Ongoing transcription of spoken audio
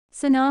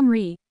Sanam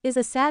Re is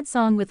a sad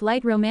song with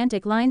light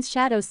romantic lines,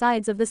 shadow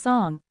sides of the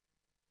song.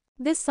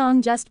 This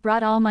song just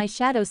brought all my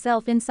shadow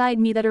self inside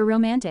me that are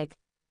romantic.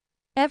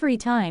 Every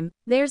time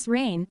there's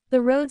rain,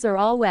 the roads are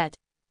all wet.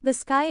 The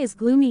sky is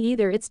gloomy,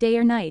 either it's day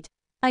or night.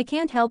 I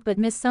can't help but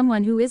miss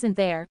someone who isn't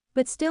there,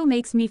 but still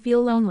makes me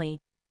feel lonely.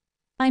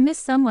 I miss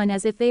someone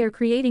as if they are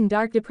creating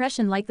dark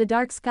depression like the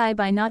dark sky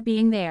by not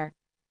being there.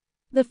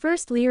 The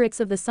first lyrics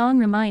of the song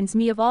reminds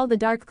me of all the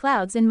dark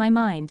clouds in my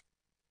mind.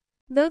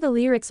 Though the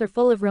lyrics are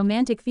full of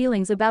romantic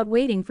feelings about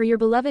waiting for your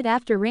beloved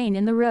after rain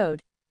in the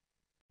road.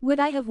 Would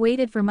I have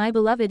waited for my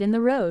beloved in the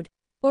road?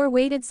 Or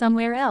waited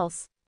somewhere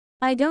else?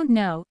 I don't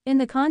know, in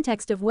the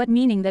context of what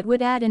meaning that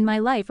would add in my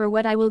life or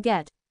what I will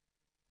get.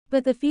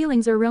 But the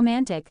feelings are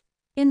romantic.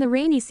 In the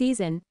rainy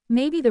season,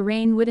 maybe the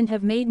rain wouldn't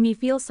have made me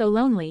feel so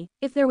lonely,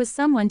 if there was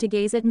someone to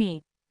gaze at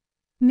me.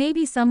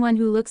 Maybe someone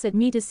who looks at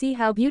me to see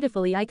how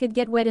beautifully I could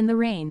get wet in the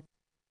rain.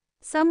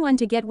 Someone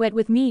to get wet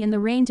with me in the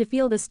rain, to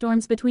feel the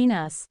storms between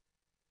us.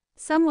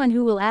 Someone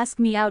who will ask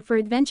me out for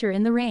adventure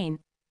in the rain.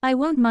 I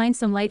won't mind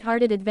some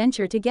light-hearted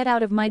adventure to get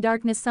out of my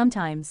darkness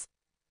sometimes.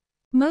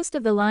 Most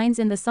of the lines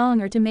in the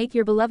song are to make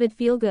your beloved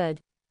feel good.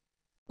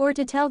 Or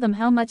to tell them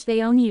how much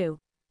they own you.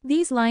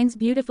 These lines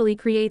beautifully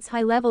creates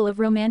high level of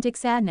romantic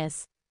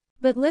sadness.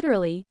 But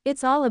literally,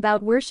 it's all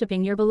about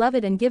worshipping your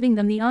beloved and giving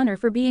them the honor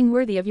for being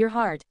worthy of your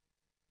heart.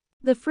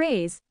 The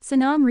phrase,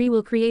 Sanam Re,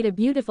 will create a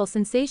beautiful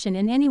sensation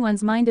in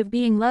anyone's mind of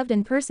being loved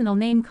and personal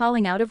name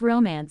calling out of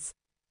romance.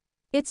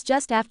 It's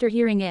just after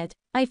hearing it,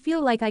 I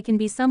feel like I can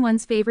be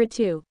someone's favorite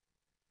too.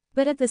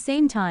 But at the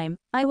same time,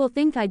 I will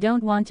think I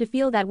don't want to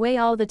feel that way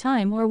all the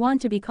time or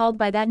want to be called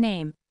by that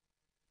name.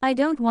 I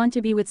don't want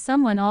to be with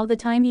someone all the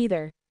time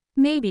either.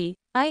 Maybe,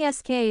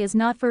 ISK is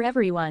not for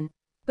everyone.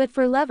 But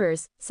for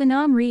lovers,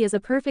 Sanam Re is a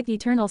perfect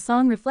eternal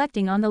song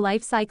reflecting on the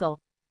life cycle.